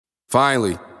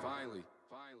Finally,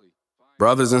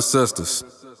 brothers and sisters,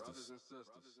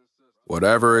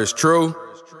 whatever is true,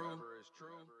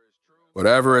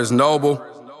 whatever is noble,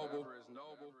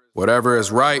 whatever is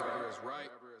right,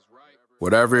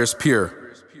 whatever is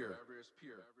pure,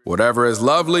 whatever is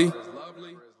lovely,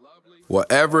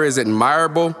 whatever is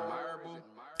admirable,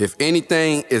 if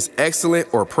anything is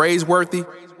excellent or praiseworthy,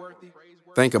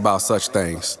 think about such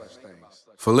things.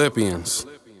 Philippians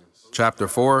chapter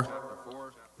 4,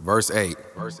 verse 8.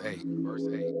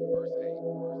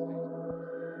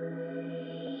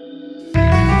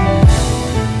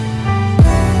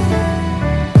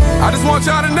 I just want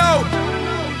y'all to know,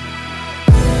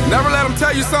 never let them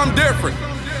tell you something different.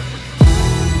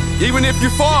 Even if you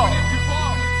fall,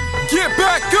 get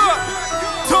back up,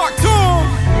 talk to them.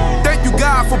 Thank you,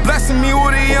 God, for blessing me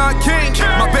with a young king.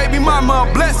 My baby mama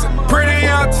a blessing, pretty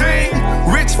young teen.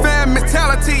 Rich fan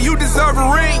mentality, you deserve a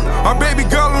ring. Our baby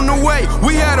girl on the way,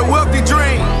 we had a wealthy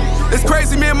dream. It's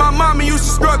crazy, me and my mama used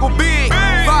to struggle big.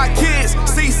 5 kids,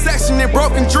 C-section and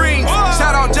broken dreams.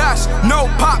 Shout out Josh, no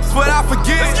pops, but I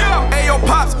forget. Ayo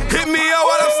pops, hit me up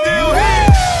while I'm still here.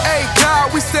 Hey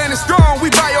God, we standing strong, we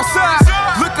by your side.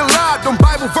 Look alive, them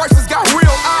Bible verses got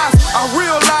real eyes. I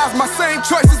realize my same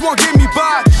choices won't get me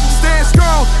by. Stand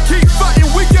strong, keep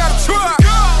fighting, we gotta try.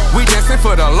 We dancing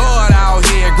for the Lord out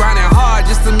here, grinding hard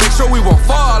just to make sure we won't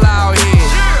fall out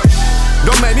here.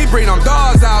 Don't make me bring them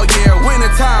dogs out here.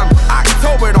 Wintertime,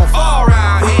 October, don't fall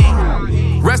around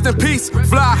here. Rest in peace,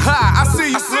 fly high, I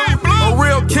see you blue. A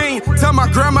real king, tell my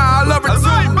grandma I love her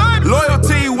too.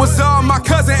 Loyalty was all my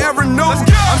cousin ever knew.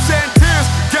 I'm shedding tears,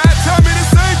 God tell me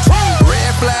this ain't true.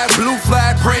 Red flag, blue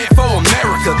flag, praying for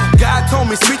America. God told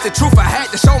me speak the truth, I had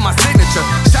to show my signature.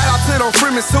 Shout out to those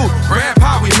freemen too,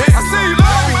 grandpa we miss. I see you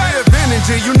love me, live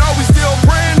energy, you know we still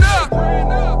praying up.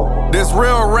 This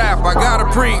real rap, I gotta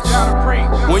preach.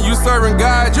 When you serving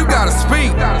God, you gotta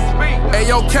speak.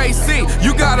 Ayo KC,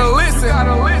 you gotta listen.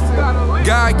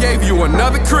 God gave you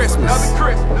another Christmas.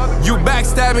 You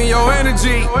backstabbing your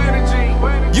energy.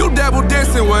 You double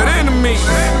dancing with enemies.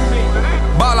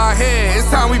 Bow our head, it's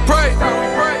time we pray.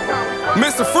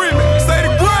 Mr. Freeman, say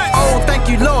the grace. Oh, thank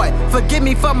you, Lord. Forgive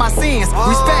me for my sins.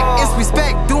 Respect is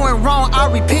respect. Doing wrong, I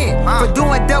repent. For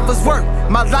doing devil's work,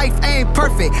 my life ain't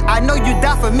perfect. I know you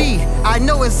died for me. I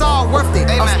know it's all worth it.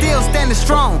 I'm still standing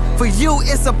strong. For you,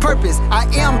 it's a purpose. I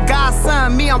am God's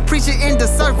son. Me, I'm preaching in the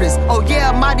service. Oh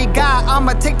yeah, mighty God,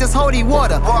 I'ma take this holy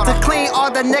water to clean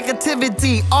all the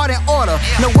negativity, all in order.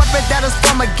 No weapon that is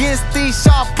formed against thee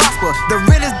shall prosper. The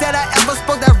realest that I ever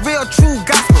spoke, that real true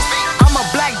gospel. I'm a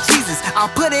black Jesus, I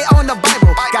put it on the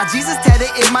Bible. Got Jesus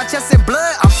tatted in my chest and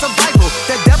blood, I'm survival.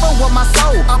 The devil want my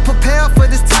soul, I'm prepared for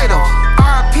this title.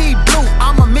 R.I.P. Blue,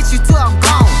 I'ma miss you till I'm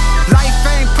gone. Life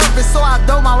ain't perfect, so I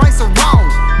know my rights are wrong.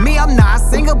 Me, I'm not a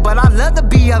singer, but I love to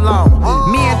be alone.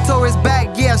 Me and TAURU's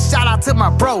back, yeah, shout out to my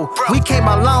bro. We came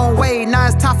a long way, now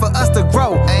it's time for us to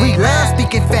grow. We love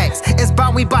speaking facts, it's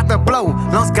about we bout to blow.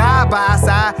 Long sky by our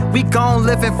side, we gon'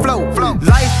 live and float.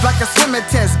 Life like a swimming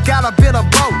test, gotta build a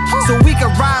boat so we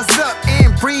can rise up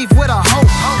and breathe with a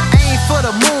hope. Aim for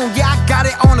the moon, yeah, I got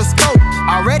it on the scope.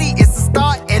 Already it's a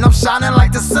start and I'm shining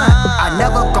like the sun. I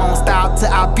never gon' stop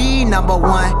till I be number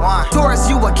one. TAURU,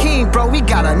 you a king, bro, we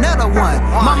got another one.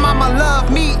 My mama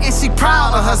love me and she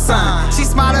proud of her son. She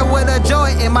smiling with a joy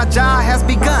and my job has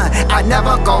begun. I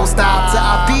never gon' stop till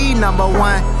I be number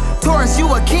one. TAURU, you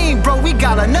a king, bro, we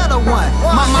got another one.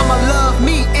 My mama love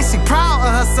me and she proud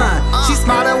of her son. She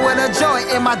smiling with a joy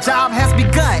and my job has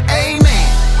begun. Amen.